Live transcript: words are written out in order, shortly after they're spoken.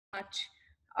much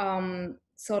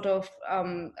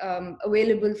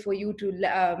available for you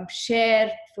to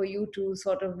share, for you to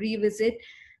sort of revisit.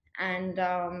 And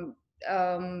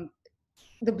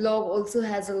the blog also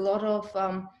has a lot of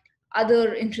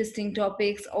other interesting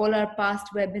topics, all our past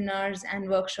webinars and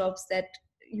workshops that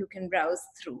you can browse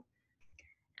through.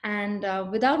 And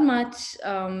without much,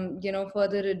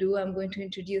 further ado, I'm going to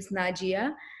introduce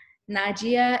Najia.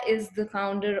 Najia is the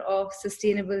founder of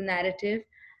Sustainable Narrative.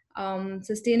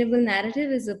 Sustainable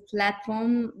Narrative is a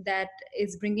platform that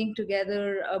is bringing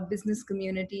together a business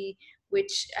community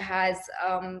which has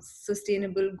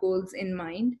sustainable goals in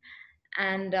mind.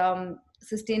 And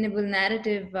Sustainable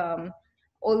Narrative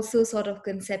also sort of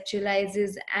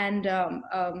conceptualizes and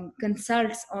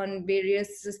consults on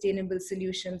various sustainable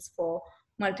solutions for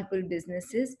multiple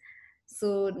businesses.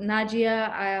 So, Najia,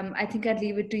 I think I'd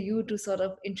leave it to you to sort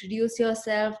of introduce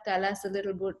yourself, tell us a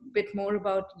little bit more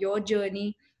about your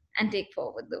journey, and take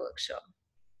forward the workshop.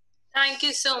 Thank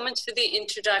you so much for the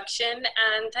introduction,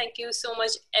 and thank you so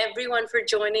much everyone for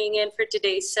joining in for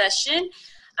today's session.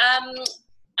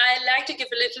 I'd like to give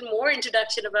a little more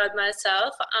introduction about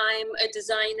myself. I'm a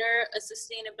designer, a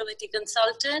sustainability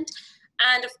consultant,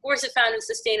 and of course, a fan of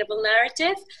Sustainable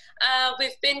Narrative.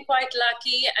 We've been quite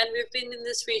lucky, and we've been in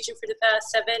this region for the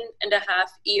past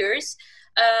 7.5 years,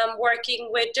 working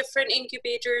with different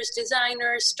incubators,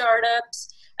 designers,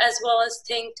 startups, as well as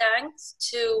think tanks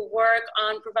to work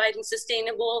on providing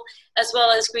sustainable as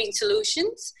well as green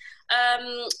solutions.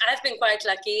 I've been quite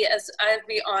lucky, as I'll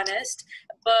be honest,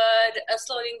 but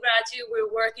slowly and gradually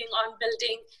we're working on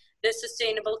building the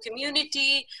sustainable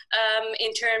community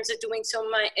in terms of doing so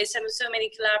many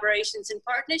collaborations and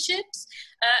partnerships.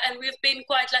 And we've been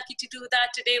quite lucky to do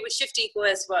that today with Shift Eco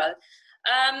as well.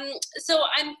 So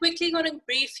I'm quickly going to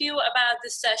brief you about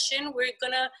this session. We're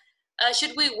going to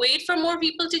should we wait for more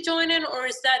people to join in, or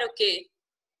is that okay?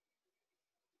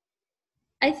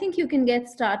 I think you can get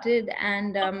started,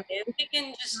 and okay. You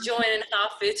can just join in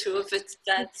halfway through if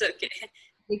that's okay.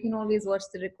 They can always watch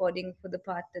the recording for the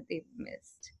part that they've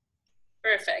missed.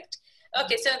 Perfect.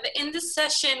 Okay, so in this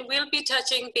session, we'll be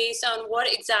touching base on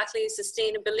what exactly is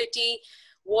sustainability.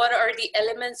 What are the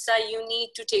elements that you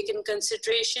need to take in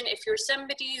consideration if you're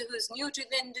somebody who's new to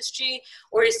the industry,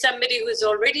 or is somebody who's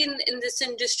already in this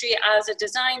industry as a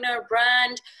designer,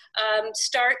 brand,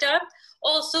 startup.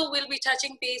 Also, we'll be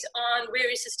touching base on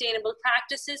various sustainable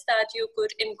practices that you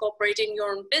could incorporate in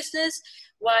your own business,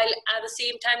 while at the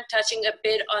same time touching a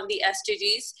bit on the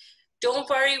SDGs. Don't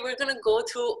worry, we're going to go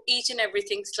through each and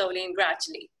everything slowly and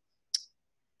gradually.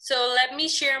 So let me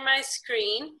share my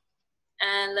screen.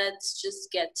 And let's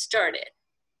just get started.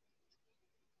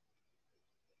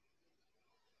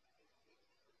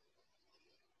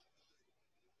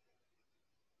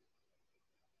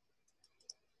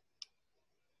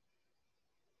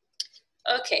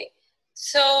 Okay,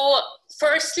 so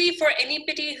firstly, for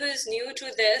anybody who's new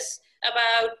to this,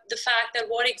 about the fact that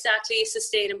what exactly is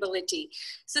sustainability.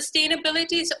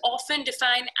 Sustainability is often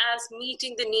defined as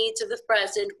meeting the needs of the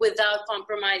present without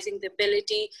compromising the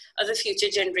ability of the future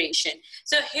generation.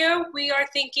 So here we are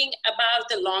thinking about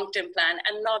the long-term plan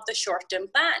and not the short-term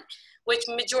plan, which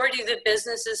majority of the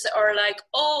businesses are like,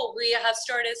 oh, we have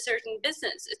started a certain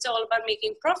business. It's all about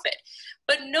making profit.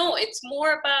 But no, it's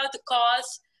more about the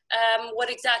cause. What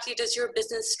exactly does your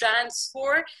business stand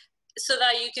for, so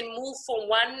that you can move from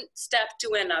one step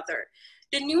to another.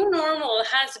 The new normal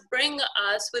has bring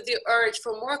us with the urge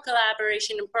for more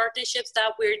collaboration and partnerships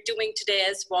that we're doing today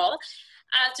as well.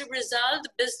 As a result,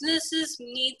 businesses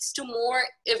needs to more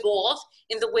evolve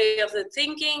in the way of the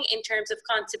thinking in terms of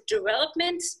concept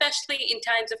development, especially in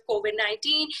times of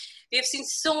COVID-19. We have seen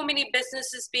so many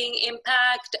businesses being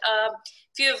impacted,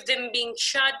 few of them being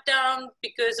shut down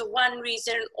because of one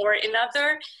reason or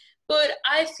another. But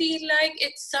I feel like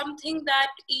it's something that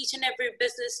each and every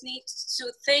business needs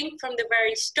to think from the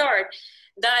very start.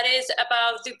 That is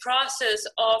about the process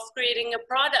of creating a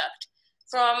product,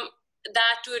 from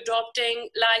that to adopting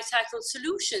life cycle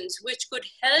solutions, which could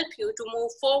help you to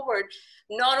move forward,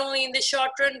 not only in the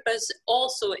short run, but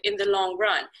also in the long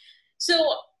run.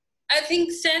 So I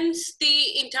think since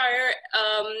the entire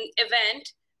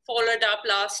event followed up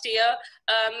last year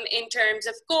in terms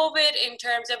of COVID, in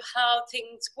terms of how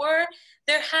things were,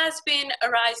 there has been a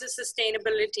rise of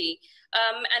sustainability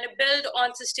and a build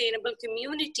on sustainable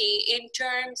community in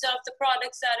terms of the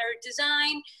products that are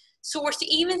designed, sourced,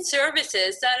 even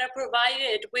services that are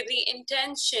provided with the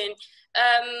intention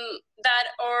that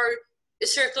are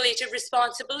circulated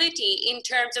responsibility in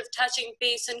terms of touching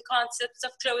base on concepts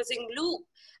of closing loop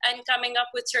and coming up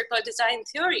with circular design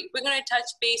theory. We're going to touch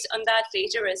base on that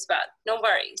later as well. No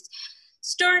worries.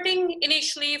 starting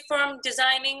initially from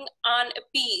designing on a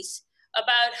piece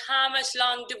about how much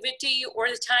longevity or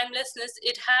the timelessness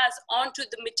it has onto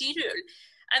the material,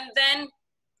 and then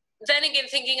again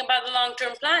thinking about the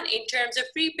long-term plan in terms of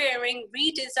preparing,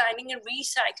 redesigning, and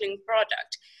recycling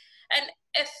product. An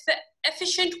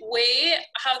efficient way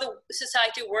how the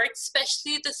society works,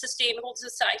 especially the sustainable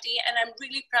society, and I'm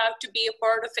really proud to be a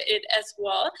part of it as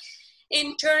well,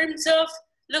 in terms of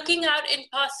looking out in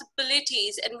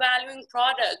possibilities and valuing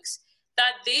products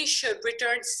that they should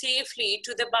return safely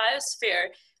to the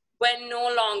biosphere when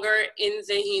no longer in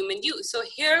the human use. So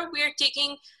here we are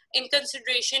taking in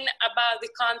consideration about the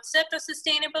concept of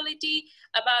sustainability,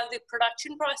 about the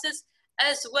production process,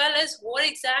 as well as what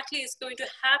exactly is going to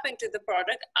happen to the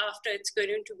product after it's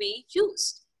going to be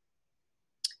used.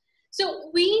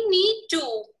 So we need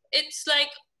to, it's like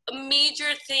a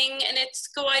major thing, and it's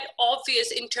quite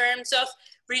obvious in terms of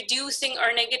reducing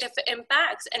our negative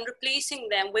impacts and replacing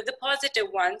them with the positive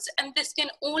ones. And this can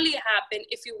only happen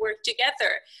if we work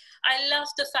together. I love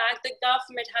the fact that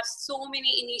government has so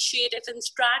many initiatives and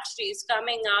strategies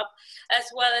coming up, as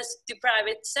well as the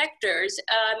private sectors,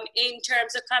 in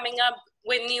terms of coming up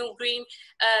with new green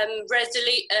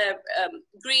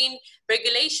green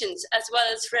regulations, as well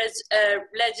as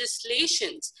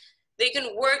legislations. They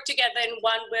can work together in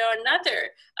one way or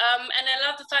another. And I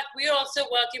love the fact we're also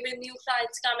working with new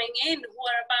clients coming in who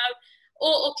are about,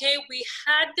 oh, okay, we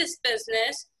had this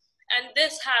business and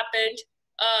this happened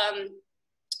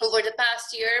over the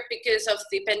past year because of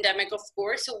the pandemic, of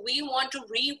course. So we want to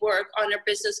rework on our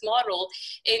business model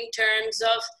in terms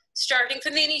of starting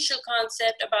from the initial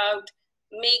concept about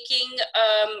making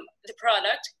the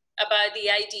product, about the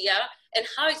idea, and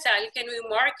how exactly can we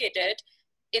market it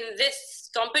in this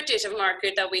competitive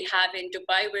market that we have in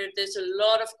Dubai, where there's a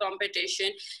lot of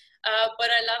competition. But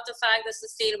I love the fact that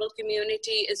sustainable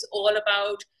community is all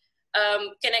about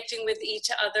connecting with each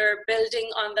other, building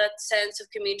on that sense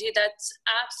of community. That's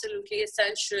absolutely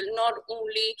essential, not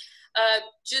only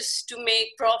just to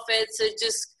make profits or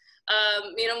just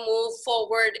move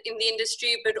forward in the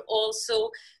industry, but also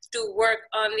to work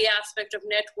on the aspect of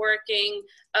networking,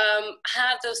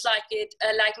 have those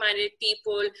like-minded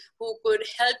people who could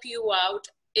help you out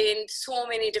in so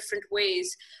many different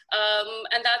ways.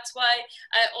 And that's why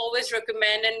I always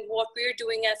recommend, and what we're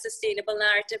doing as Sustainable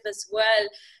Narrative as well,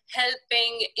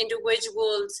 helping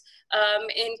individuals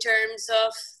in terms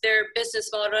of their business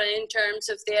model, in terms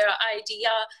of their idea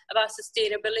about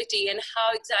sustainability, and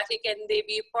how exactly can they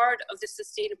be a part of the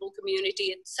sustainable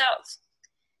community itself.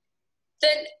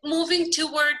 Then moving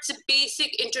towards a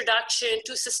basic introduction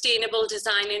to sustainable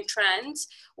design and trends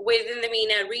within the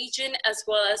MENA region as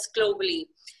well as globally.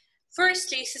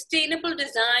 Firstly, sustainable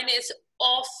design is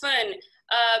often,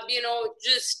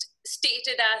 just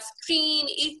stated as green,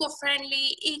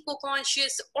 eco-friendly,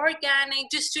 eco-conscious, organic,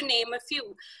 just to name a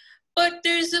few. But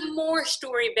there's a more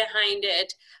story behind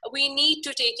it. We need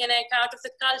to take into account of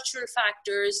the cultural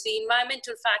factors, the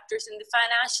environmental factors, and the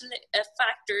financial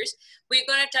factors. We're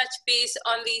going to touch base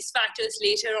on these factors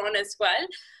later on as well.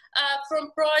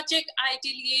 From project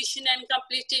ideation and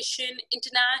completion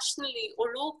internationally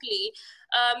or locally,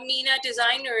 MENA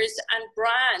designers and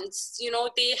brands,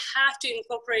 they have to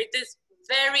incorporate this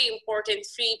very important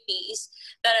three P's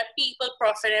that are people,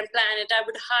 profit, and planet. I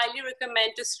would highly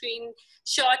recommend to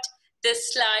screenshot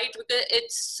this slide because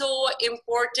it's so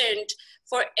important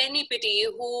for anybody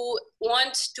who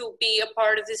wants to be a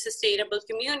part of the sustainable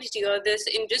community or this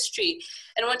industry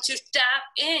and wants to tap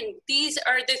in. These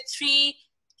are the three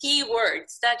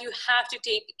keywords that you have to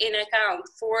take in account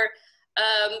for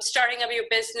starting up your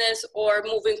business or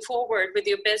moving forward with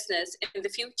your business in the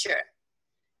future.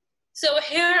 So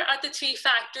here are the three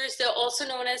factors. They're also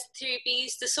known as three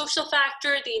Ps: the social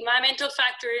factor, the environmental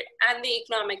factor, and the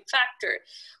economic factor.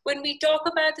 When we talk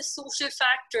about the social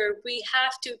factor, we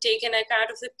have to take an account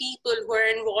of the people who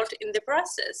are involved in the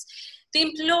process, the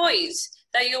employees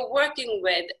that you're working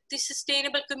with, the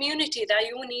sustainable community that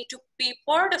you need to be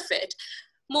part of it.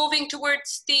 Moving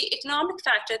towards the economic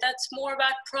factor, that's more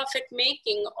about profit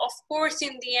making. Of course,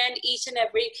 in the end, each and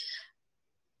every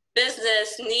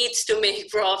business needs to make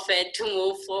profit to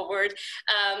move forward.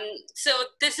 So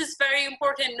this is very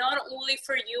important, not only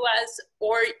for you as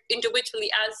or individually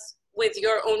as with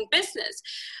your own business,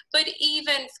 but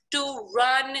even to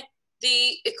run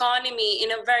the economy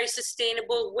in a very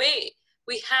sustainable way.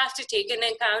 We have to take an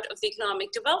account of the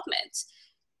economic developments.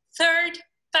 Third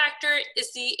factor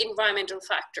is the environmental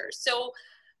factor. So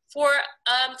for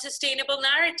sustainable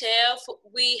narrative,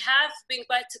 we have been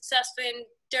quite successful in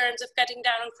terms of cutting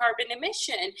down on carbon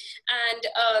emission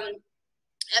and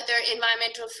other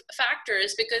environmental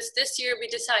factors, because this year we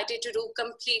decided to do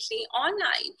completely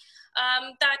online.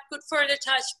 That could further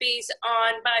touch base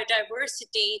on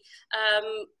biodiversity,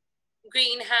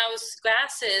 greenhouse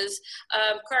gases,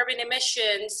 carbon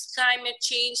emissions, climate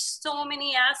change, so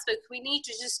many aspects. We need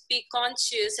to just be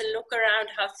conscious and look around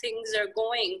how things are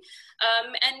going,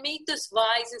 and make those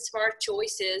wise and smart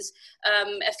choices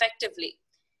effectively.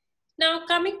 Now,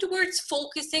 coming towards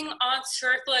focusing on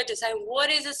circular design, what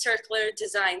is a circular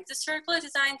design? The circular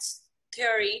design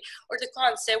theory or the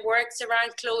concept works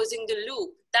around closing the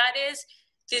loop. That is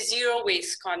the zero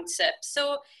waste concept.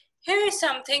 So here is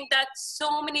something that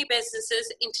so many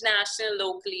businesses, international,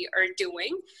 locally, are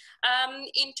doing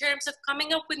in terms of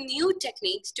coming up with new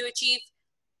techniques to achieve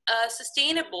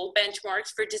sustainable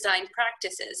benchmarks for design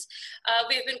practices.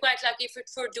 We've been quite lucky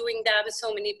for doing that with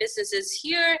so many businesses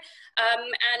here,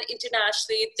 and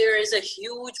internationally there is a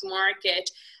huge market,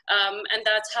 and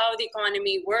that's how the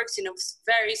economy works in a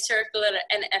very circular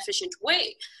and efficient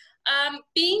way.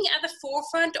 Being at the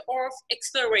forefront of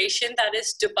exploration, that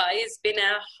is, Dubai has been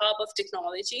a hub of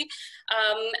technology,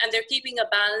 and they're keeping a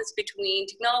balance between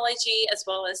technology as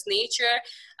well as nature.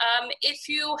 If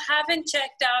you haven't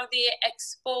checked out the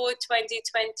Expo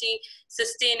 2020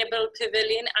 Sustainable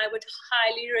Pavilion, I would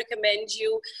highly recommend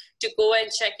you to go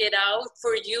and check it out,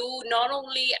 for you, not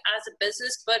only as a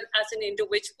business, but as an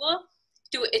individual,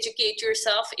 to educate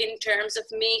yourself in terms of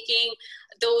making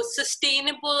those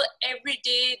sustainable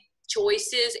everyday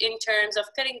choices, in terms of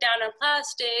cutting down on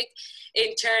plastic,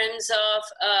 in terms of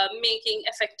making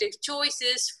effective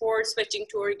choices for switching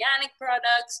to organic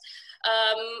products.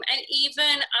 And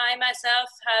even I myself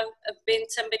have been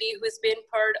somebody who's been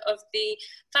part of the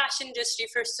fashion industry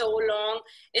for so long.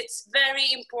 It's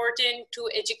very important to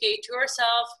educate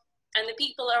yourself and the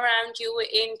people around you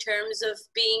in terms of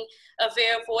being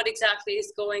aware of what exactly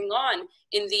is going on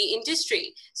in the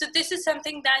industry. So this is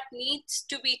something that needs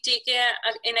to be taken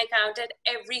in account at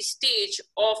every stage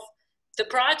of the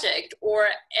project or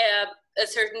a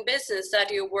certain business that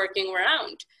you're working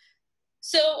around.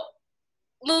 So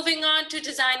moving on to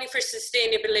designing for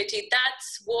sustainability,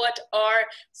 that's what our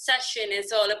session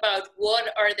is all about.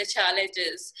 What are the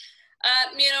challenges?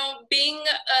 Being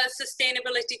a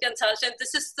sustainability consultant,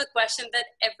 this is the question that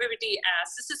everybody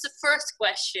asks. This is the first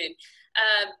question,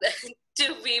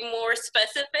 to be more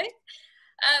specific.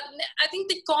 I think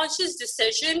the conscious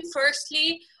decision,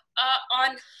 firstly,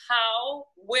 on how,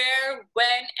 where,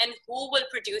 when, and who will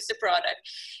produce the product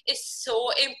is so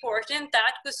important.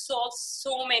 That could solve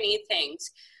so many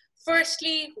things.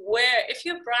 Firstly, where, if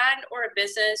you're a brand or a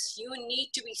business, you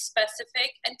need to be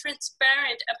specific and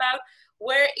transparent about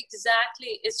where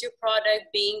exactly is your product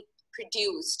being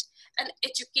produced, and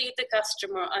educate the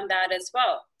customer on that as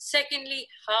well. Secondly,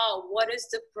 how, what is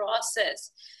the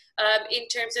process in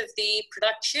terms of the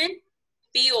production?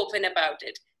 Be open about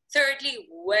it. Thirdly,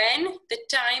 when, the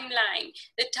timeline.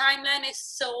 The timeline is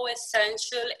so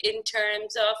essential in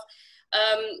terms of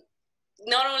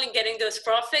not only getting those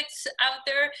profits out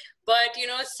there, but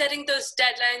setting those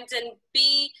deadlines and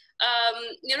be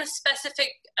specific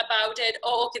about it.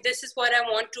 Oh, okay, this is what I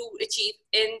want to achieve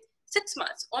in 6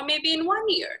 months or maybe in 1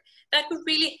 year. That could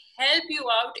really help you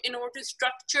out in order to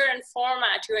structure and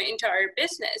format your entire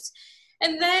business.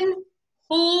 And then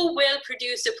who will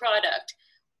produce the product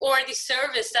or the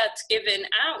service that's given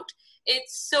out?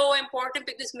 It's so important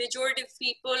because majority of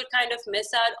people kind of miss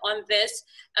out on this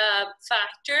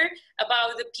factor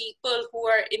about the people who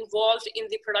are involved in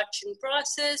the production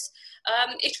process.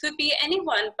 It could be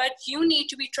anyone, but you need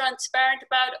to be transparent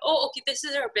about, oh, okay, this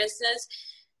is our business.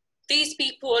 These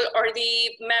people are the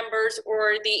members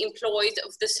or the employees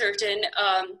of the certain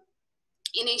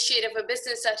initiative or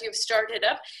business that you've started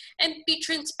up, and be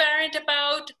transparent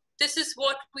about this is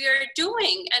what we are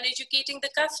doing and educating the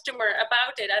customer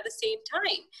about it at the same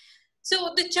time.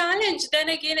 So the challenge then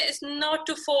again is not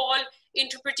to fall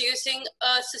into producing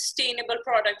a sustainable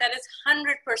product that is 100%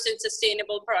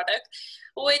 sustainable product,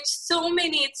 which it's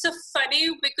so funny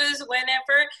because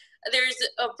whenever there's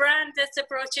a brand that's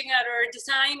approaching at our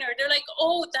designer, they're like,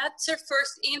 oh, that's our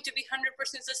first aim to be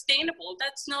 100% sustainable.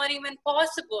 That's not even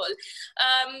possible.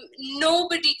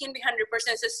 Nobody can be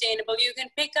 100% sustainable. You can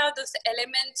pick out those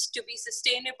elements to be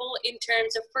sustainable in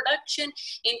terms of production,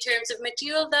 in terms of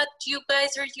material that you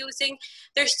guys are using.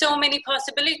 There's so many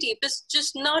possibilities, but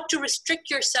just not to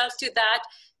restrict yourself to that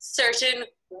certain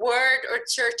word or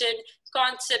certain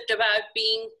concept about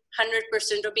being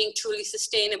 100% or being truly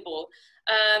sustainable.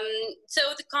 So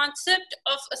the concept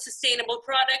of a sustainable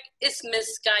product is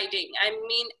misguiding. I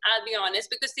mean, I'll be honest,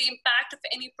 because the impact of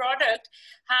any product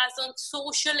has on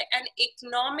social and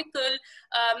economical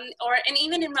and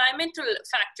even environmental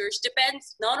factors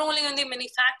depends not only on the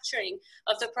manufacturing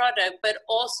of the product, but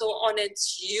also on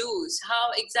its use.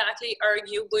 How exactly are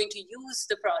you going to use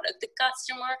the product? The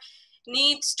customer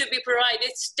needs to be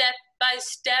provided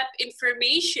step-by-step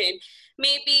information.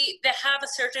 Maybe they have a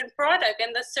certain product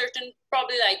and the certain,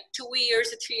 probably like 2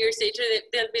 years or 3 years later,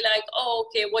 they'll be like, oh,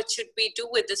 okay, what should we do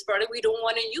with this product? We don't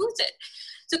want to use it.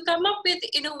 So come up with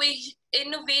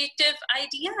innovative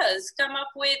ideas, come up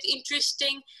with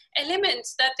interesting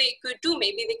elements that they could do.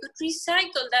 Maybe they could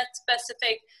recycle that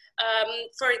specific,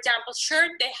 for example,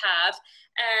 shirt they have,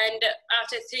 and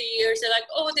after 3 years, they're like,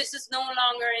 oh, this is no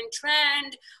longer in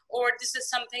trend, or this is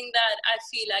something that I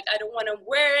feel like I don't want to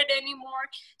wear it anymore.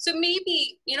 So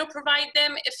maybe, provide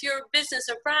them, if your business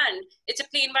or brand, it's a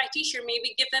plain white t-shirt,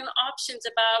 maybe give them options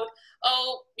about,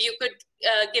 oh, you could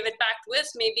give it back to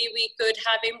us. Maybe we could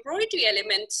have embroidery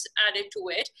elements added to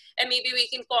it, and maybe we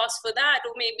can cost for that,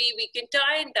 or maybe we can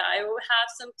tie and dye, or have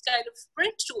some kind of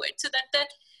print to it, so that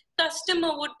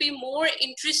customer would be more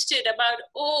interested about,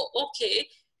 oh, okay,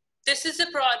 this is a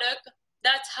product.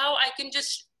 That's how I can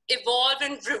just evolve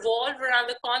and revolve around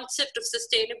the concept of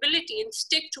sustainability and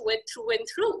stick to it through and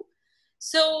through.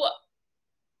 So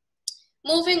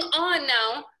moving on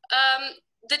now,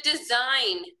 the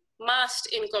design must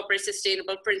incorporate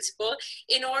sustainable principle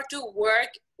in order to work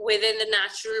within the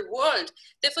natural world.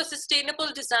 Therefore, sustainable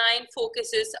design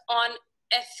focuses on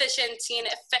efficiency and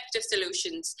effective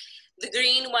solutions. The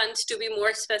green ones, to be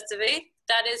more specific,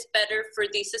 that is better for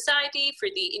the society, for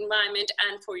the environment,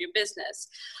 and for your business.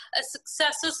 A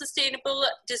successful sustainable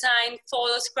design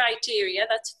follows criteria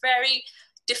that's very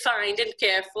defined and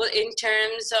careful in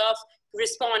terms of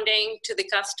responding to the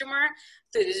customer,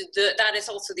 that is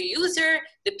also the user,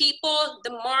 the people,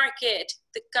 the market,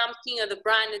 the company or the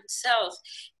brand itself,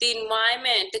 the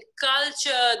environment, the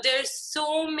culture. There's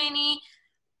so many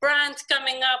brands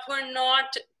coming up who are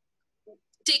not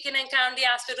taking into account the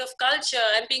aspect of culture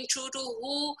and being true to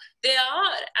who they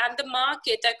are and the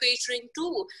market they're catering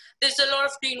to. There's a lot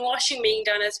of greenwashing being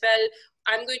done as well.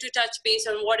 I'm going to touch base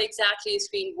on what exactly is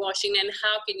greenwashing and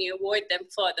how can you avoid them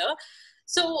further.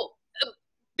 So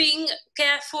being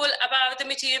careful about the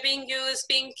material being used,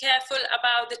 being careful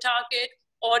about the target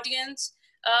audience.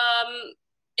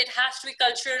 It has to be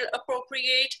cultural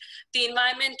appropriate, the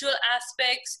environmental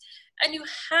aspects, and you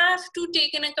have to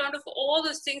take an account of all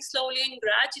those things slowly and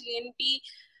gradually and be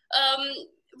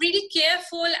really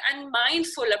careful and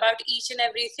mindful about each and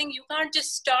everything. You can't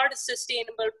just start a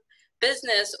sustainable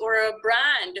business or a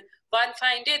brand one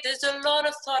fine day. There's a lot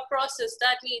of thought process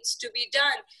that needs to be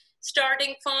done,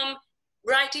 starting from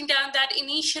writing down that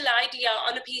initial idea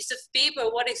on a piece of paper.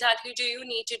 What exactly do you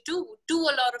need to do? Do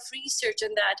a lot of research on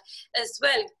that as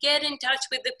well. Get in touch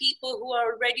with the people who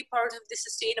are already part of the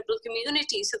sustainable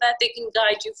community so that they can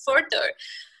guide you further.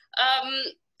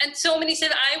 And so many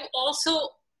said, I also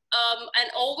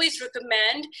and always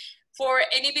recommend for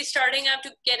anybody starting out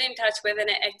to get in touch with an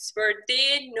expert.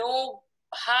 They know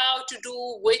how to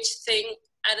do which thing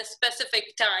at a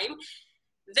specific time.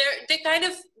 They're kind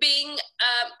of being,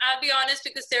 I'll be honest,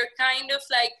 because they're kind of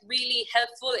like really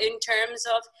helpful in terms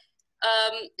of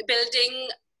building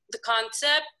the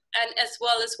concept and as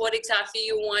well as what exactly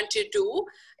you want to do.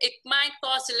 It might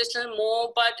cost a little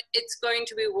more, but it's going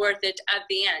to be worth it at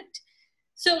the end.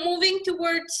 So moving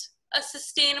towards a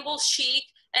sustainable chic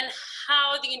and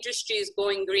how the industry is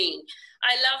going green.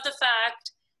 I love the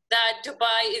fact that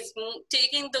Dubai is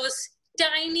taking those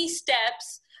tiny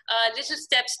steps, little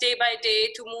steps day by day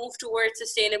to move towards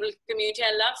sustainable community.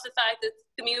 I love the fact that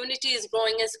the community is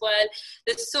growing as well.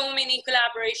 There's so many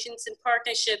collaborations and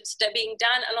partnerships that are being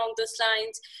done along those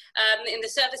lines in the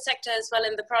service sector as well,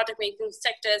 in the product making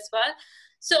sector as well.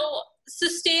 So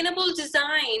sustainable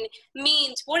design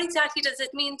means, what exactly does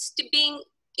it mean to being,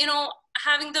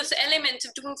 having those elements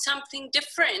of doing something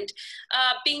different,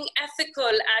 being ethical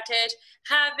at it,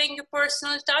 having a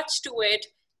personal touch to it,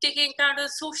 taking account of the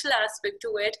social aspect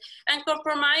to it, and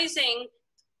compromising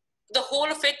the whole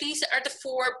of it. These are the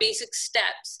 4 basic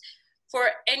steps for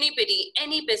anybody,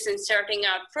 any business starting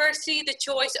out. Firstly, the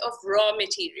choice of raw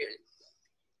material.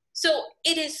 So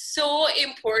it is so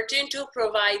important to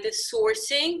provide the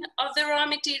sourcing of the raw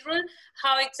material.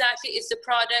 How exactly is the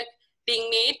product being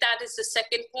made? That is the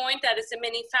second point. That is the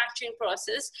manufacturing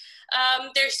process.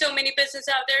 There's so many businesses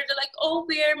out there that are like, oh,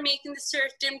 we are making a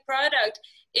certain product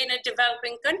in a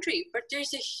developing country, but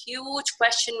there's a huge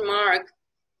question mark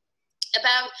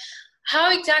about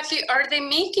How exactly are they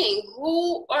making?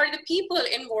 Who are the people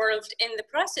involved in the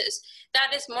process?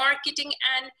 That is marketing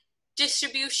and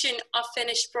distribution of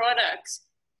finished products.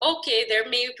 Okay, they're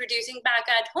maybe producing back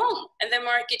at home and they're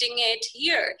marketing it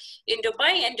here in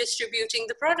Dubai and distributing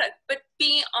the product. But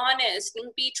be honest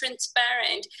and be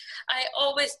transparent. I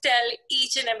always tell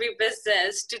each and every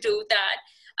business to do that.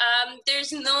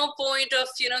 There's no point of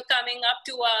coming up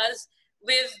to us.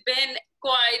 We've been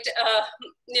quite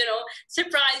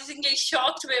surprisingly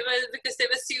shocked because there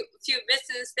was few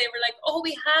businesses. They were like, oh,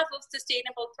 we have a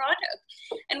sustainable product,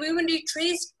 and when we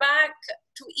traced back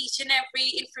to each and every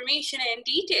information in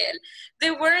detail, they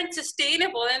weren't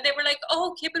sustainable, and they were like,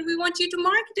 oh, okay, but we want you to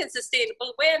market in a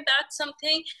sustainable way. And that's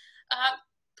something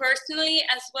personally,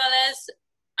 as well as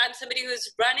I'm somebody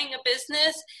who's running a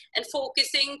business and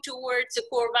focusing towards the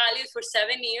core values for 7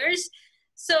 years.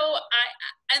 So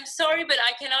I'm sorry, but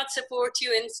I cannot support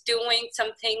you in doing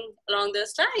something along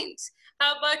those lines.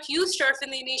 How about you start in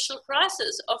the initial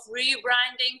process of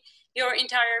rebranding your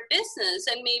entire business,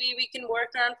 and maybe we can work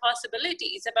around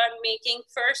possibilities about making,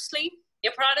 firstly,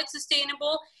 your product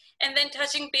sustainable, and then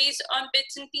touching base on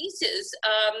bits and pieces.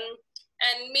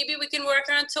 And maybe we can work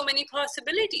around so many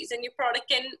possibilities, and your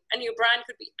product and your brand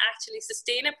could be actually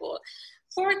sustainable.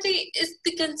 Fourthly is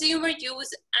the consumer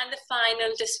use and the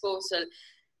final disposal.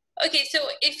 Okay, so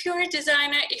if you're a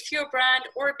designer, if you're a brand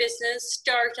or business,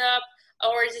 startup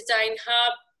or design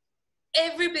hub,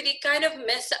 everybody kind of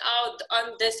miss out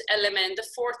on this element. The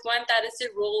fourth one, that is the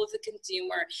role of the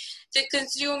consumer. The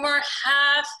consumer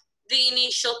have the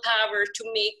initial power to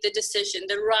make the decision,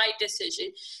 the right decision,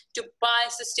 to buy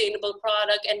a sustainable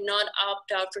product and not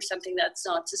opt out for something that's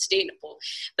not sustainable.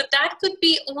 But that could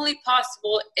be only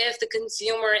possible if the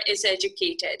consumer is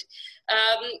educated.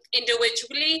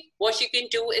 Individually, what you can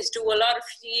do is do a lot of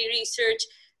free research,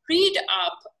 read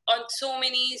up on so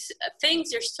many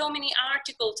things. There's so many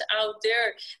articles out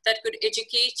there that could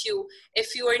educate you.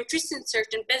 If you are interested in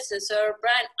certain business or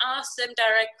brand, ask them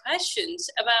direct questions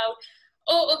about,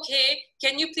 oh, okay,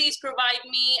 can you please provide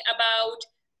me about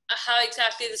how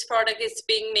exactly this product is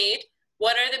being made?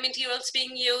 What are the materials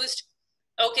being used?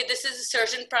 Okay, this is a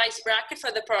certain price bracket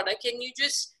for the product. Can you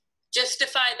just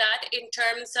justify that in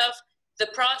terms of the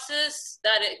process,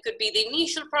 that it could be the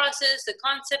initial process, the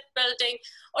concept building,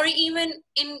 or even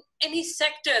in any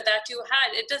sector that you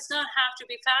had. It does not have to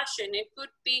be fashion. It could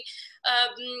be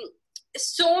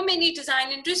so many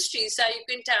design industries that you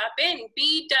can tap in,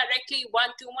 be directly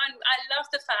one-to-one. I love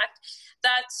the fact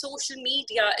that social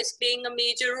media is playing a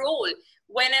major role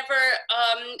whenever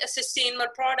a sustainable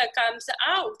product comes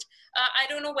out. I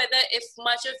don't know whether if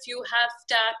much of you have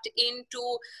tapped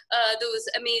into those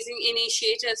amazing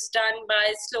initiatives done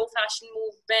by Slow Fashion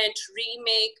Movement,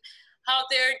 Remake, how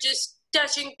they're just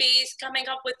touching base, coming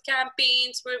up with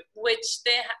campaigns in which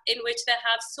they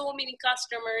have so many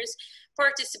customers,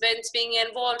 participants being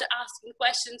involved, asking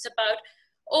questions about,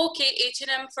 okay,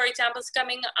 H&M, for example, is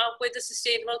coming up with a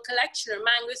sustainable collection, or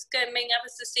Mango is coming up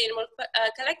with a sustainable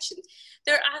collection.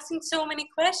 They're asking so many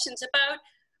questions about,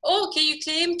 okay, you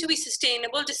claim to be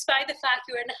sustainable despite the fact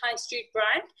you're in a high street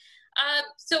brand.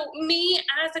 So me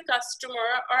as a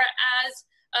customer or as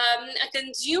a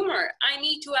consumer, I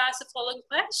need to ask the following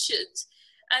questions.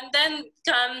 And then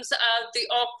comes the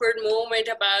awkward moment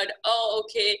about, oh,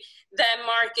 okay, them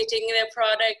marketing their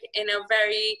product in a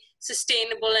very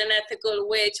sustainable and ethical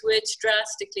way, which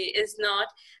drastically is not.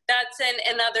 That's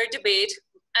another debate.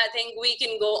 I think we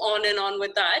can go on and on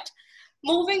with that.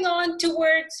 Moving on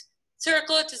towards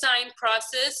circular design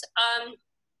process,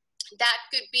 that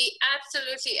could be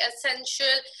absolutely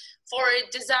essential for a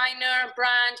designer,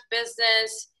 brand,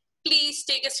 business. Please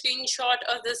take a screenshot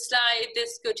of the slide.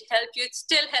 This could help you. It's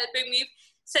still helping me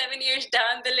 7 years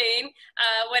down the lane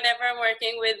whenever I'm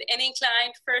working with any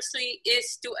client. Firstly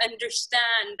is to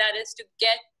understand, that is to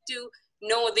get to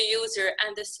know the user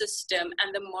and the system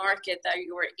and the market that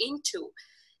you are into.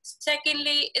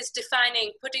 Secondly is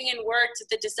defining, putting in words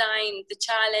the design, the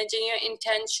challenge, and your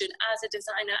intention as a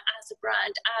designer, as a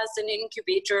brand, as an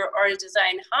incubator or a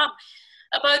design hub,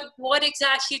 about what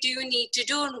exactly do you need to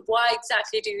do and why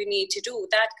exactly do you need to do.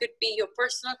 That could be your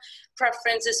personal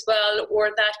preference as well,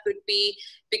 or that could be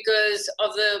because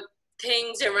of the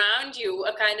things around you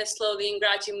are kind of slowly and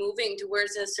gradually moving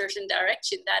towards a certain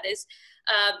direction. That is,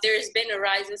 there's been a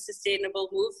rise in sustainable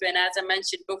movement, as I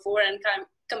mentioned before, and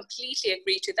completely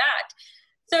agree to that.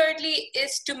 Thirdly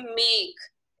is to make,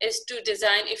 is to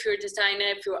design. If you're a designer,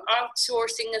 if you're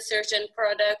outsourcing a certain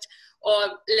product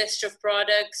or list of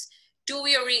products, do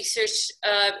your research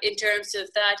in terms of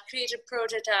that, create a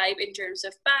prototype in terms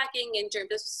of packing, in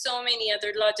terms of so many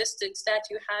other logistics that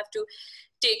you have to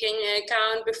taking into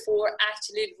account before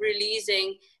actually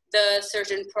releasing the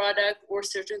certain product or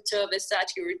certain service that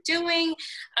you're doing.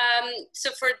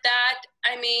 So for that,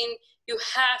 I mean, you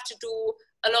have to do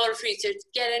a lot of research,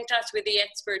 get in touch with the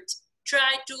experts,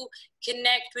 try to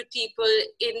connect with people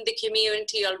in the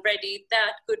community already.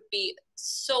 That could be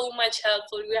so much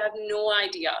helpful. You have no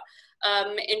idea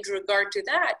in regard to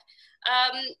that.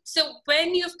 So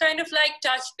when you've kind of like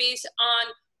touched base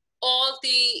on all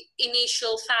the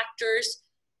initial factors,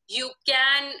 you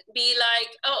can be like,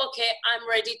 oh, okay, I'm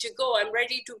ready to go. I'm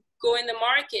ready to go in the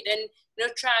market and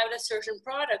try out a certain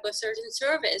product or certain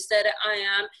service that I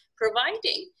am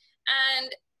providing.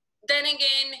 And then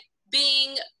again,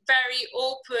 being very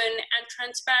open and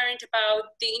transparent about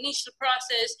the initial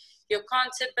process, your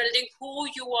concept building, who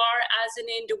you are as an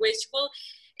individual.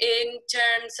 In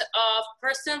terms of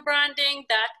personal branding,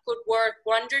 that could work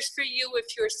wonders for you if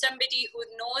you're somebody who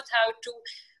knows how to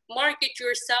market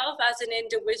yourself as an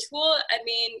individual. I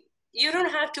mean, you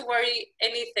don't have to worry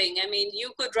anything. I mean,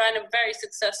 you could run a very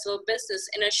successful business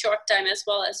in a short time as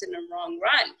well as in a long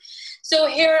run. So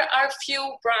here are a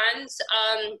few brands,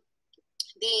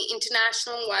 the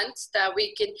international ones that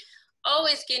we can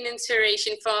always gain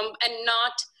inspiration from, and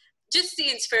not just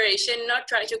the inspiration, not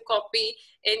try to copy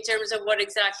in terms of what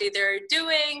exactly they're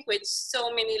doing, which so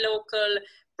many local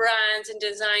brands and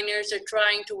designers are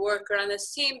trying to work around the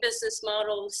same business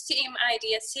model, same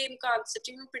idea, same concept,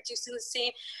 even producing the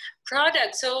same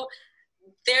product. So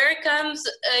there comes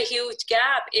a huge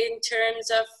gap in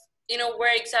terms of,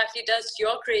 where exactly does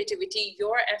your creativity,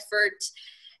 your efforts,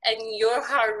 and your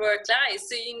hard work lies.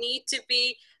 So you need to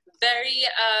be very,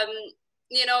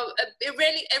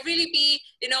 really be,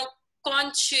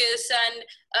 conscious and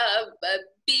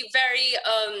be very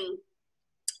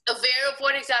aware of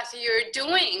what exactly you're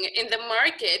doing in the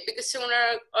market, because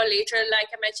sooner or later, like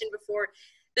I mentioned before,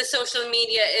 the social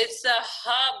media is the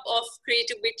hub of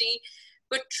creativity.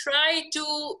 But try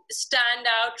to stand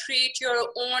out, create your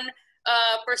own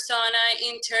persona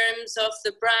in terms of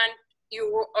the brand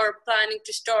you are planning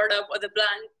to start up, or the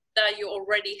brand that you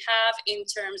already have, in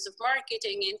terms of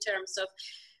marketing, in terms of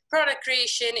product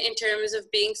creation, in terms of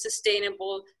being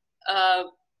sustainable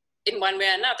in one way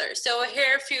or another. So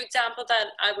here are a few examples that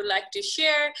I would like to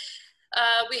share.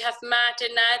 We have Matt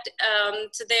and Nat.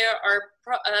 So they are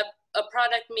a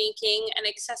product making and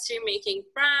accessory making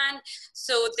brand.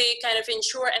 So they kind of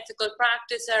ensure ethical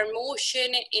practice or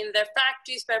motion in their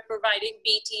factories by providing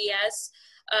BTS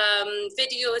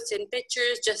videos and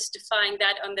pictures, justifying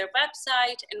that on their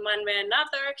website in one way or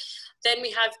another. Then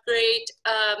we have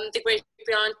the great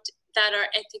brand that are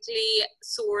ethically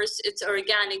sourced. It's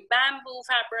organic bamboo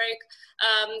fabric.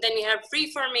 Then we have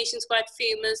Reformations, quite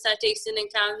famous, that takes into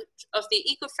account of the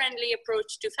eco-friendly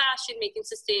approach to fashion, making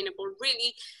sustainable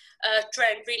really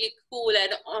trend, really cool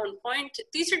and on point.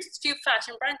 These are just a few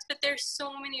fashion brands, but there's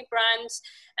so many brands,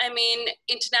 I mean,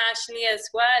 internationally as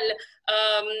well,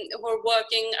 who are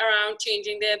working around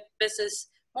changing their business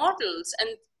models and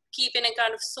keeping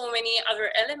account of so many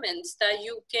other elements that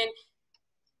you can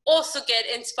also get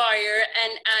inspired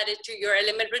and add it to your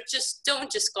element, but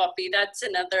don't just copy. That's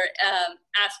another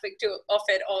aspect of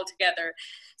it altogether.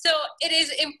 So it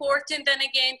is important then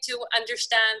again to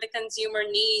understand the consumer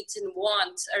needs and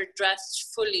wants are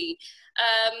addressed fully.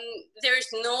 There's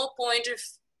no point of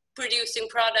producing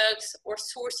products or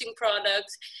sourcing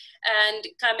products and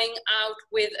coming out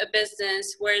with a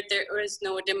business where there is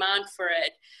no demand for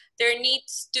it. There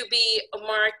needs to be a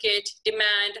market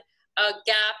demand, a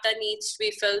gap that needs to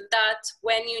be filled. That's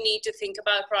when you need to think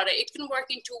about product. It can work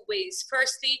in two ways.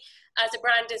 Firstly, as a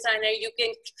brand designer, you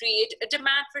can create a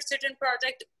demand for certain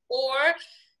product, or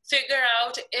figure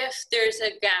out if there's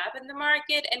a gap in the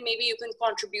market and maybe you can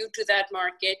contribute to that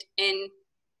market in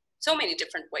so many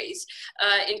different ways,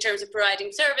 in terms of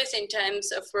providing service, in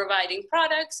terms of providing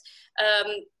products.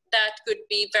 That could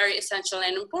be very essential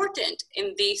and important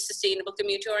in the sustainable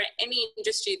community or any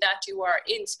industry that you are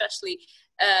in, especially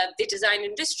the design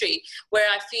industry, where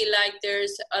I feel like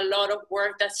there's a lot of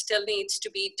work that still needs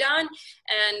to be done.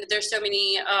 And there's so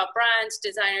many brands,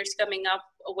 designers coming up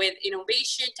with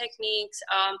innovation techniques,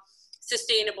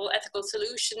 sustainable ethical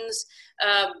solutions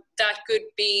that could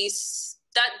be,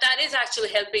 that is actually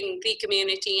helping the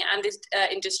community and this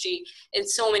industry in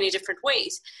so many different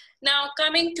ways. Now,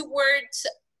 coming towards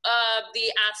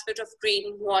the aspect of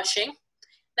greenwashing,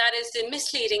 that is the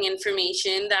misleading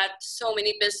information that so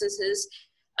many businesses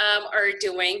are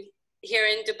doing here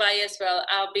in Dubai as well,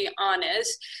 I'll be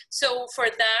honest. So for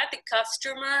that, the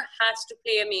customer has to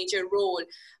play a major role.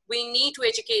 We need to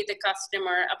educate the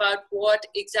customer about what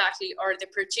exactly are they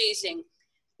purchasing,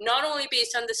 not only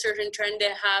based on the certain trend they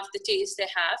have, the taste they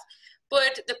have,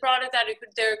 but the product that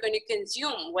they're going to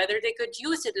consume, whether they could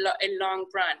use it in long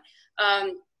run.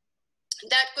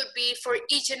 That could be for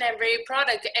each and every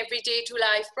product, everyday to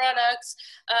life products.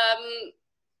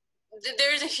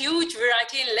 There's a huge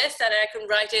variety and list that I can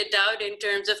write it down in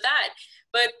terms of that.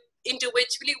 But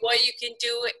individually, what you can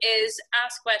do is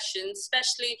ask questions,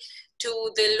 especially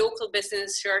to the local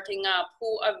business starting up,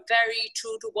 who are very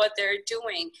true to what they're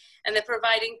doing, and they're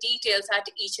providing details at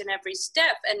each and every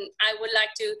step. And I would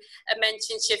like to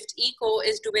mention Shift Eco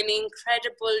is doing an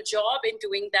incredible job in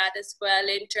doing that as well,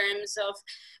 in terms of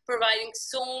providing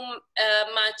so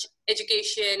much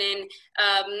education and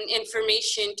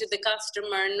information to the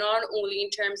customer, not only in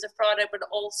terms of product, but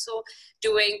also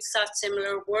doing such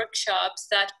similar workshops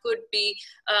that could be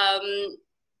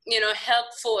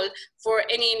helpful for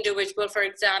any individual. For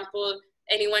example,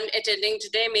 anyone attending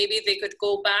today, maybe they could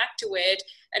go back to it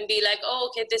and be like, oh,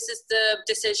 okay, this is the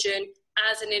decision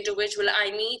as an individual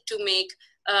I need to make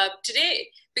today.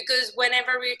 Because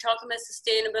whenever we're talking about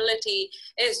sustainability,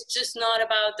 it's just not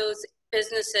about those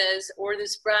businesses or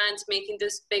those brands making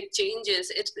those big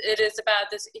changes. It is about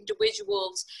those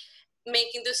individuals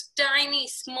making those tiny,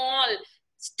 small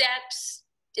steps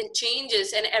and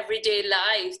changes in everyday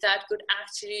life that could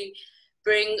actually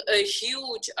bring a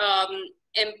huge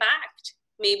impact,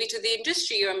 maybe to the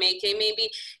industry you're making. Maybe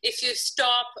if you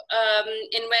stop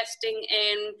investing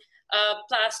in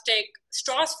plastic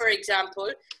straws, for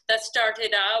example, that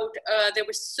started out, there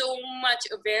was so much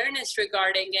awareness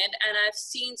regarding it. And I've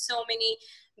seen so many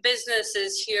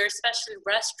businesses here, especially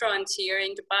restaurants here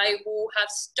in Dubai, who have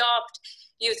stopped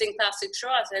using plastic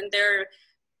straws, and they're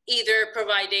either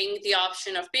providing the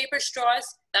option of paper straws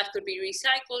that could be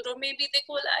recycled, or maybe they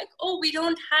go like, oh, we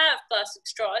don't have plastic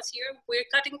straws here, we're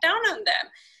cutting down on them.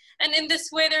 And in this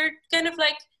way, they're kind of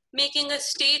like making a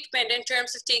statement in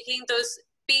terms of taking those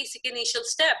basic initial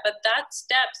step, but that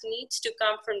steps needs to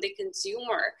come from the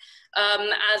consumer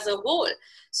as a whole.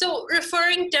 So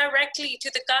referring directly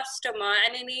to the customer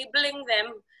and enabling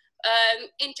them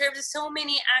in terms of so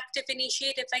many active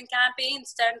initiatives and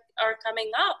campaigns that are coming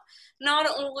up, not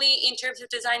only in terms of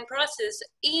design process,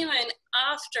 even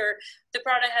after the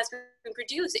product has been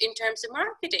produced, in terms of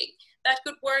marketing, that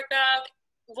could work out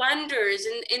wonders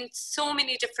in so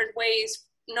many different ways,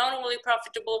 not only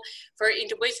profitable for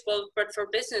individuals, but for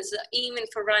business, even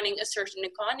for running a certain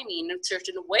economy in a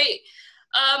certain way.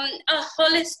 A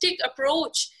holistic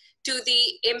approach to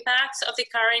the impacts of the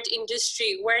current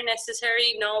industry, where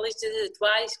necessary, knowledge is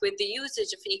advised with the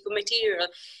usage of eco-material,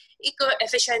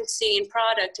 eco-efficiency in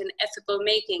product, and ethical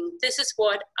making. This is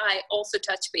what I also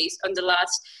touched base on the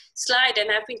last slide,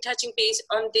 and I've been touching base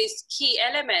on these key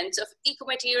elements of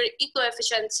eco-material,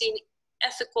 eco-efficiency, and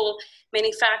ethical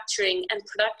manufacturing and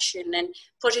production, and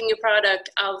putting your product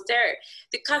out there.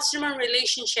 The customer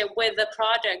relationship with the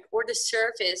product or the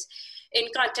service in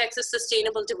context of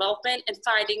sustainable development, and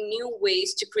finding new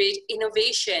ways to create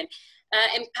innovation,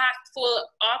 impactful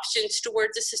options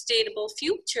towards a sustainable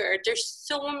future. There's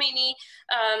so many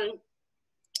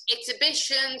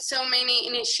exhibitions, so many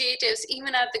initiatives,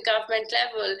 even at the government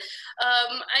level.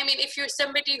 I mean, if you're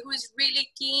somebody who's really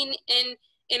keen in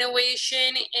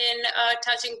innovation, in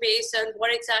touching base on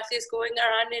what exactly is going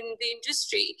around in the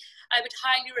industry, I would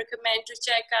highly recommend to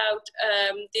check out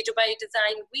the Dubai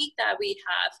Design Week that we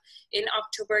have in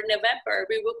October, November.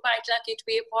 We were quite lucky to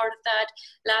be a part of that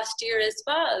last year as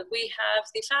well. We have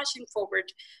the Fashion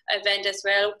Forward event as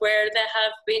well, where they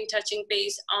have been touching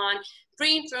base on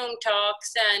green room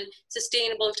talks and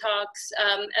sustainable talks,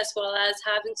 as well as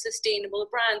having sustainable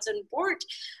brands on board.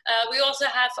 We also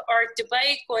have Art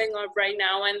Dubai going on right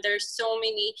now, and there's so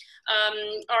many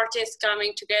artists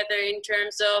coming together in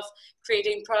terms of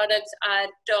creating products out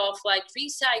of like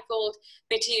recycled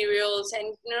materials,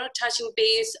 and touching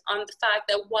base on the fact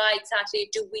that why exactly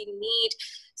do we need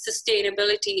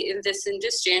sustainability in this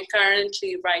industry and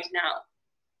currently right now.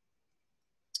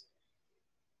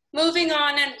 Moving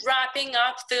on and wrapping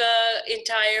up the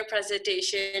entire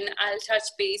presentation, I'll touch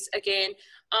base again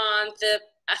on the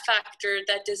factor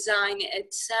that design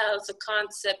itself, the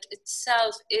concept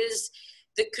itself, is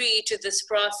the key to this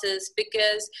process,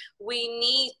 because we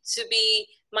need to be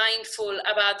mindful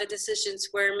about the decisions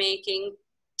we're making,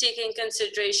 taking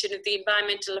consideration of the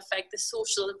environmental effect, the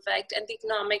social effect, and the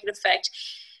economic effect.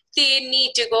 They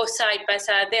need to go side by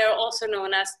side. They are also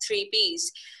known as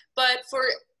 3Ps. But for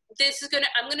this is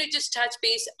I'm gonna just touch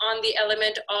base on the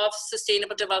element of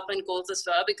sustainable development goals as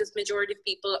well, because majority of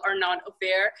people are not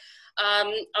aware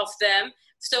of them.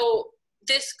 So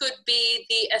this could be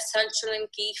the essential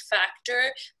and key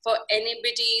factor for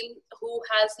anybody who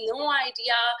has no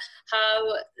idea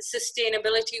how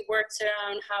sustainability works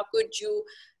around. How could you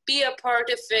be a part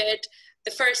of it,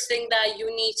 the first thing that you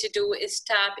need to do is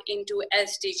tap into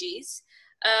SDGs.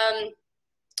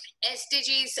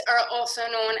 SDGs are also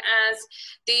known as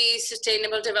the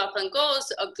Sustainable Development Goals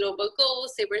or Global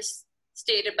Goals. They were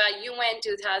stated by UN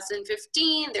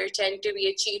 2015. They're tend to be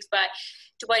achieved by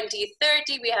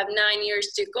 2030. We have 9 years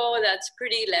to go. That's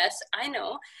pretty less, I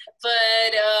know.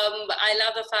 But I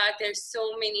love the fact there's so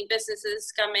many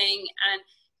businesses coming and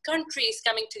countries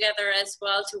coming together as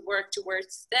well to work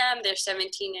towards them. There's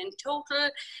 17 in total.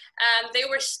 They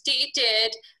were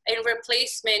stated in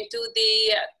replacement to the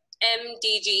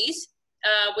MDGs,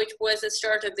 which was the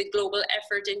start of the global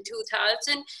effort in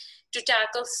 2000 to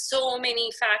tackle so many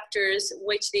factors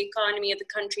which the economy of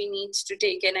the country needs to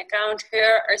take in account.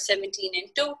 Here are 17 in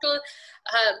total.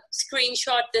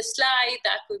 Screenshot the slide,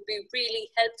 that would be really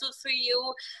helpful for you.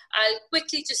 I'll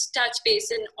quickly just touch base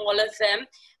in all of them.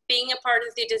 Being a part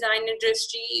of the design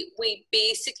industry, we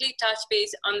basically touch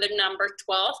base on the number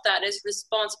 12, that is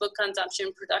responsible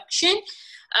consumption production.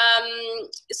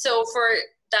 So for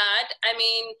that, I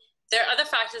mean, there are other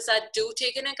factors that do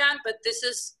take into account, but this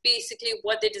is basically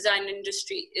what the design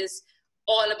industry is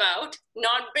all about.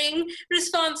 Not being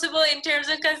responsible in terms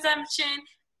of consumption.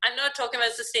 I'm not talking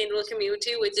about sustainable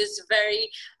community, which is very,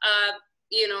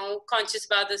 conscious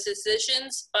about the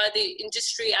decisions, but the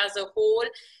industry as a whole,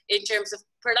 in terms of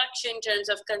production, in terms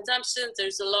of consumption,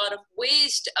 there's a lot of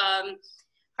waste.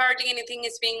 Hardly anything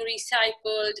is being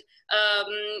recycled,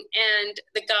 and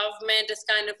the government is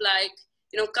kind of like,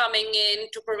 coming in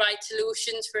to provide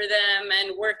solutions for them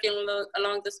and working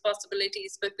along those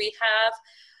possibilities. But we have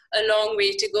a long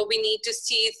way to go. We need to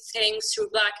see things through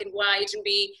black and white and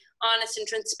be honest and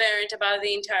transparent about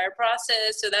the entire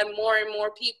process so that more and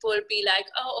more people be like,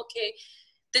 oh, okay,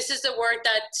 this is the work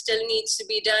that still needs to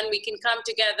be done. We can come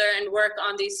together and work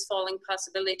on these following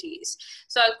possibilities.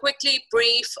 So I'll quickly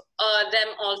brief them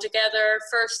all together.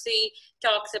 Firstly,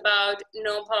 talks about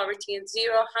no poverty and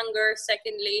zero hunger.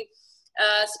 Secondly,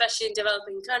 especially in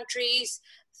developing countries.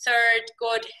 Third,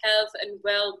 good health and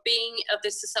well-being of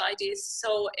the society is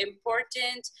so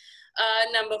important.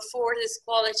 Number 4 is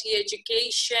quality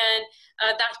education.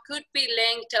 That could be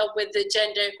linked up with the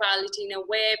gender equality in a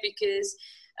way, because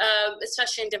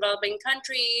especially in developing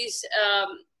countries,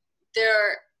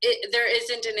 there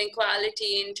isn't an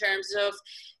equality in terms of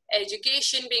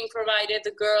education being provided.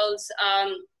 The girls,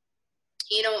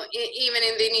 even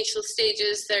in the initial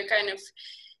stages, they're kind of,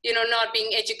 not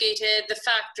being educated. The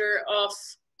factor of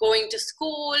going to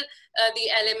school, the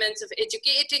elements of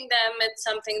educating them, it's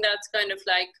something that's kind of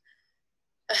like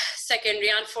secondary,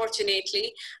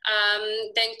 unfortunately.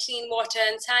 Then clean water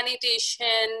and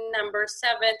sanitation. Number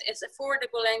 7 is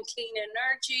affordable and clean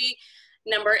energy.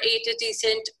 Number 8 is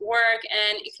decent work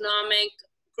and economic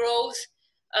growth,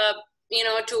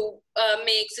 to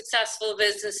make successful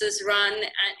businesses run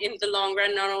in the long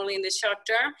run, not only in the short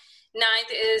term.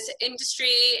 9th is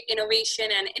industry, innovation,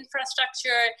 and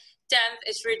infrastructure. 10th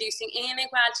is reducing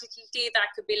inequality.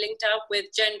 That could be linked up with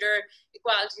gender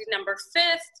equality. Number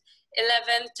 5th.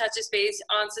 11th touches base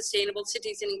on sustainable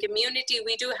cities and community.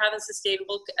 We do have a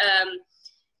sustainable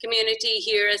community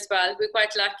here as well. We're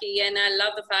quite lucky, and I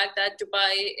love the fact that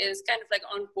Dubai is kind of like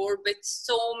on board with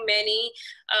so many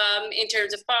in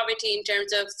terms of poverty, in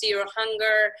terms of zero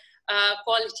hunger,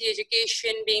 quality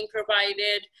education being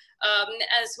provided,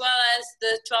 as well as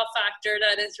the 12th factor,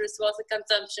 that is responsible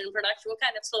consumption production. We're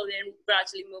kind of slowly and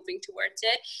gradually moving towards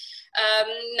it.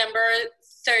 Number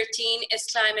 13 is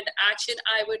climate action.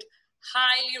 I would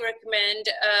highly recommend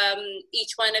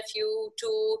each one of you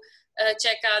to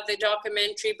check out the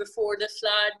documentary Before the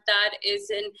Flood. That is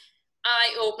an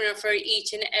eye-opener for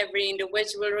each and every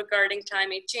individual regarding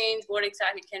climate change. What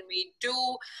exactly can we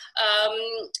do?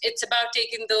 It's about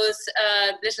taking those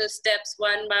little steps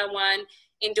one by one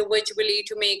individually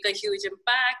to make a huge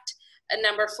impact. And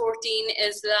number 14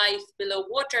 is life below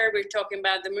water. We're talking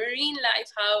about the marine life,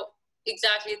 how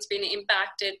exactly it's been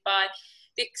impacted by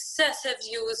the excessive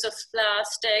use of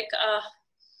plastic.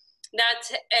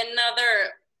 That's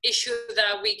another issue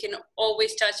that we can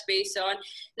always touch base on.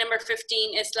 Number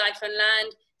 15 is life on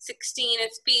land. 16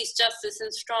 is peace, justice,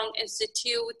 and strong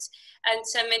institutes. And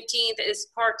 17th is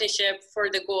partnership for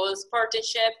the goals.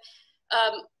 Partnership,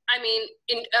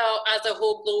 as a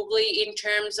whole globally in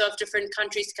terms of different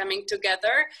countries coming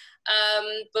together.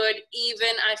 But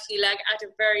even I feel like at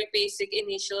a very basic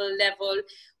initial level,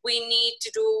 we need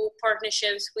to do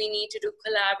partnerships, we need to do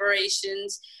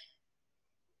collaborations.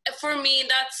 For me,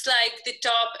 that's like the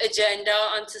top agenda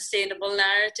on sustainable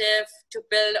narrative, to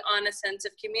build on a sense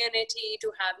of community,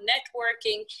 to have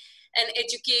networking and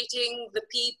educating the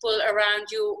people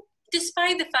around you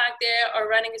despite the fact they are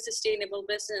running a sustainable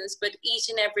business, but each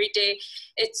and every day,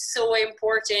 it's so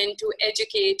important to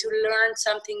educate, to learn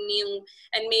something new.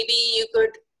 And maybe you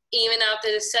could, even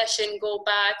after the session, go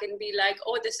back and be like,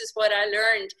 oh, this is what I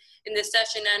learned in this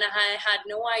session, and I had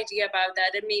no idea about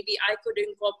that, and maybe I could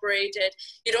incorporate it.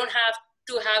 You don't have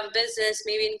to have a business,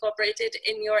 maybe incorporate it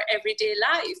in your everyday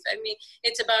life. I mean,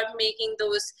 it's about making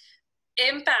those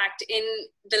impact in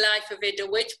the life of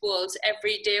individuals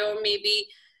every day, or maybe,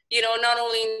 you know, not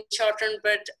only in short term,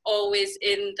 but always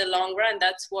in the long run.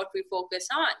 That's what we focus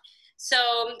on. So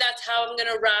that's how I'm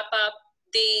going to wrap up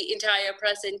the entire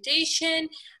presentation.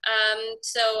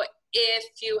 So if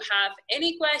you have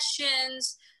any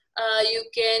questions, you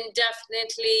can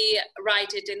definitely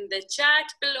write it in the chat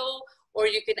below, or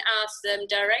you can ask them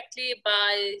directly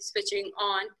by switching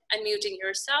on and muting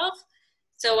yourself.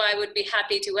 So I would be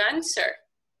happy to answer.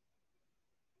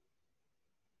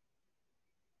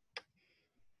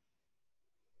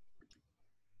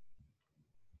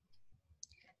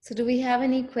 So do we have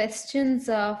any questions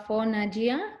for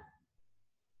Najia?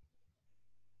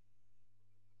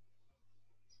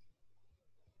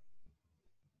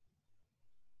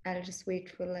 I'll just wait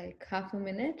for like half a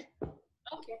minute.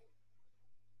 Okay.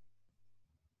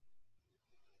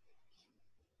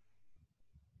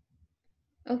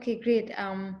 Okay, great.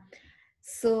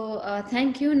 So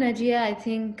thank you, Najia. I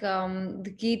think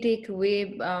the key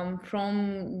takeaway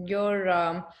from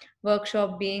your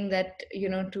workshop being that, you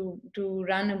know, to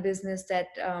run a business that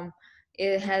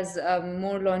it has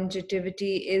more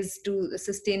longevity is to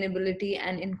sustainability,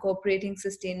 and incorporating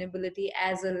sustainability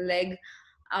as a leg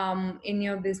in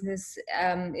your business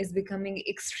is becoming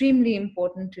extremely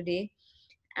important today.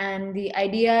 And the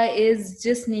idea is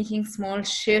just making small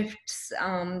shifts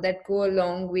that go a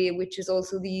long way, which is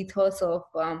also the ethos of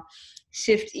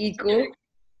Shift Eco.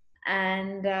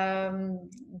 And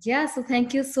yeah, so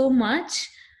thank you so much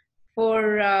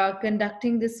for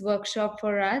conducting this workshop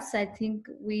for us. I think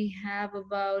we have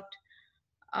about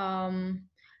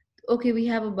okay, we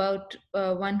have about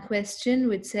one question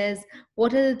which says,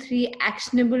 what are the 3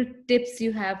 actionable tips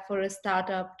you have for a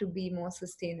startup to be more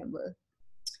sustainable?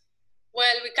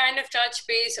 Well, we kind of touch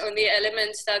base on the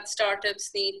elements that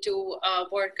startups need to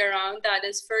work around. That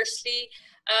is, firstly,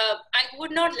 I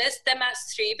would not list them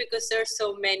as 3 because there's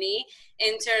so many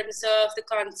in terms of the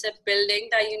concept building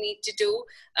that you need to do.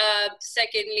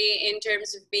 Secondly, in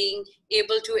terms of being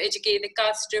able to educate the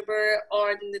customer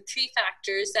on the 3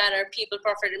 factors that are people,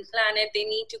 profit, and planet, they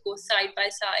need to go side by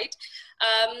side.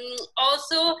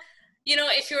 Also, you know,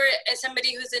 if you're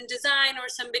somebody who's in design or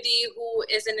somebody who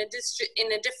is in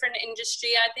a different industry,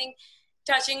 I think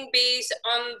touching base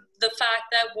on the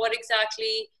fact that what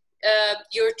exactly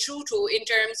you're true to in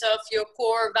terms of your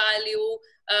core value,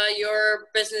 your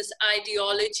business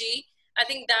ideology, I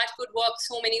think that could work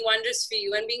so many wonders for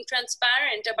you. And being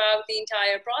transparent about the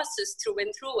entire process through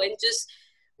and through, and just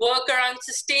work around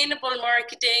sustainable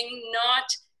marketing, not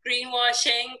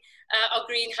greenwashing or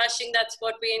green hushing. That's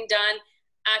what being done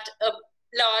at a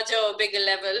larger or bigger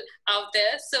level out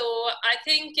there. So I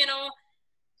think, you know,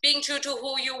 being true to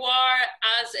who you are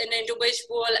as an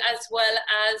individual, as well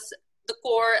as the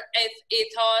core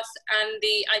ethos and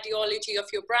the ideology of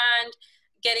your brand,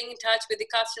 getting in touch with the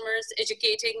customers,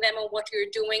 educating them on what you're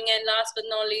doing, and last but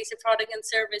not least, the product and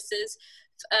services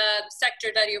sector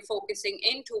that you're focusing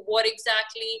into. What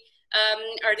exactly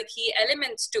are the key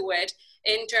elements to it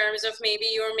in terms of maybe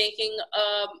you're making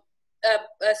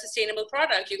a sustainable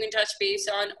product? You can touch base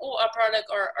on, oh, our product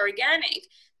are organic.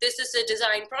 This is the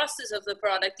design process of the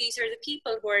product. These are the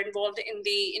people who are involved in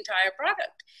the entire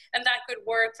product. And that could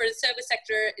work for the service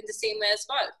sector in the same way as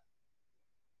well.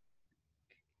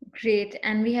 Great.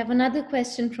 And we have another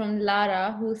question from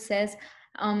Lara, who says,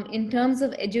 in terms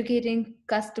of educating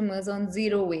customers on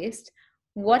zero waste,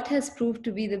 what has proved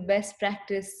to be the best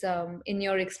practice in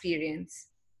your experience?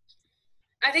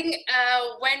 I think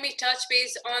when we touch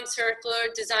base on circular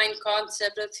design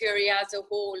concept or theory as a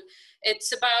whole,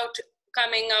 it's about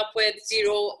coming up with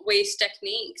zero waste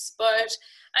techniques. But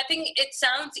I think it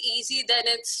sounds easy then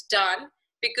it's done,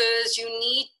 because you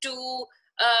need to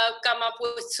come up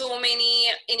with so many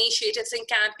initiatives and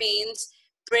campaigns,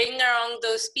 bring around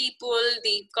those people,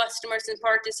 the customers and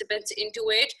participants into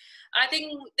it. I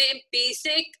think the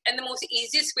basic and the most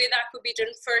easiest way that could be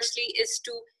done firstly is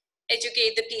to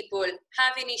educate the people,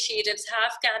 have initiatives,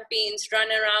 have campaigns run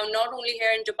around, not only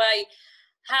here in Dubai,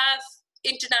 have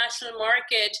international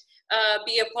market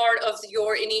be a part of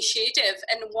your initiative.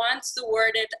 And once the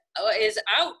word is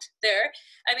out there,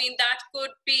 I mean, that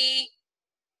could be,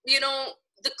 you know,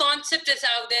 the concept is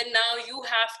out there. Now you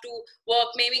have to work,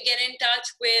 maybe get in touch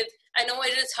with, I know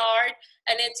it is hard,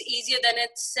 and it's easier than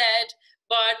it's said.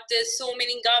 But there's so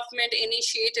many government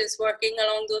initiatives working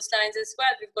along those lines as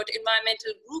well. We've got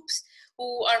environmental groups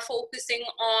who are focusing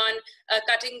on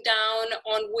cutting down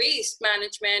on waste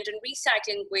management and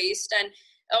recycling waste, and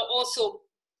also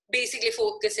basically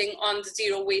focusing on the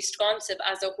zero waste concept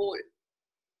as a whole.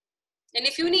 And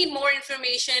if you need more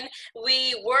information,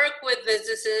 we work with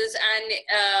businesses and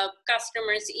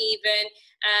customers even,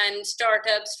 and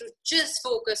startups to just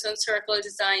focus on circle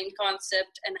design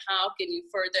concept and how can you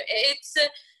further.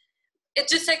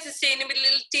 It's just like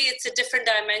sustainability, it's a different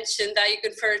dimension that you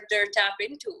can further tap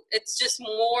into. It's just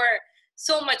more,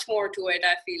 so much more to it,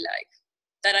 I feel like,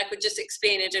 that I could just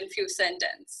explain it in few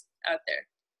sentences out there.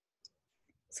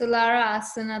 So Lara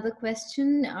asks another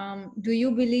question. Do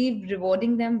you believe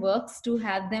rewarding them works to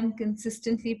have them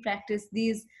consistently practice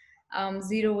these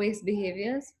zero waste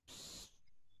behaviors?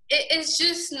 It's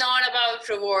just not about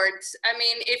rewards. I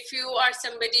mean, if you are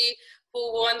somebody who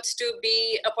wants to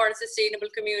be a part of sustainable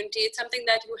community, it's something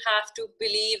that you have to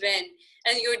believe in,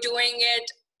 and you're doing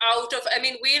it out of, I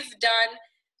mean, we've done,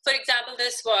 for example,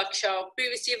 this workshop.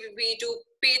 Previously, we do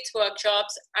paid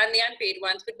workshops and the unpaid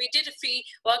ones, but we did a free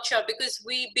workshop because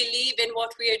we believe in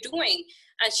what we are doing.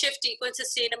 And Shift Eco and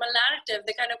Sustainable Narrative,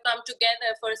 they kind of come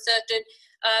together for a certain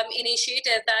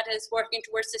initiative that is working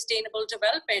towards sustainable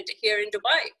development here in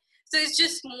Dubai. So it's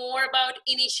just more about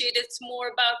initiatives, more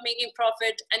about making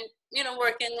profit and, you know,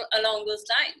 working along those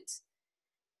lines.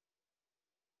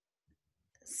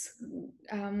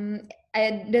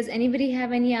 Does anybody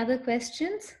have any other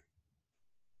questions?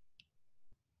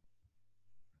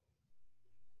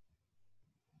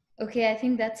 Okay, I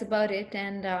think that's about it.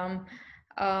 And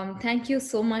thank you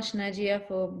so much, Najia,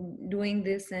 for doing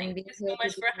this and Thank being you so here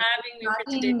much for today. having me for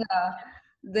today. Starting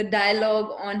the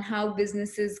dialogue on how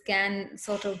businesses can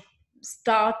sort of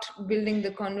start building the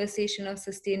conversation of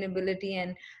sustainability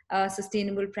and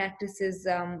sustainable practices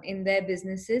in their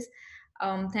businesses.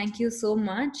 Thank you so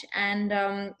much. And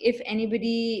if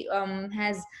anybody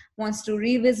wants to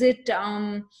revisit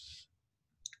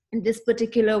this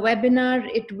particular webinar,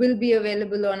 it will be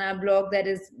available on our blog that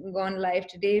is gone live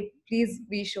today. Please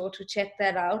be sure to check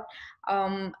that out.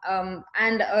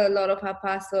 And a lot of our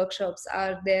past workshops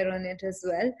are there on it as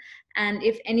well. And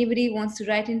if anybody wants to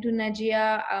write into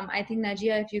Najia, I think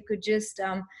Najia, if you could just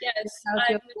Yes, out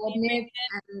I your will be bringing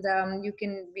coordinates, and you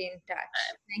can be in touch.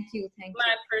 Thank you. Thank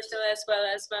my you. personal as well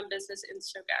as my business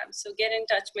Instagram. So get in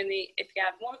touch with me if you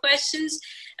have more questions.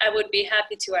 I would be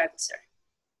happy to answer.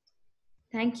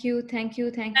 Thank you. Thank you.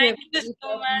 Thank you. Thank you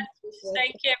so much.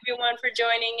 Thank you everyone for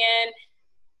joining in.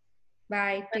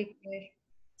 Bye. Take care.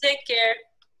 Take care.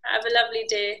 Have a lovely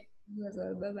day. You as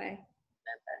well. Bye-bye.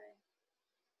 Bye-bye.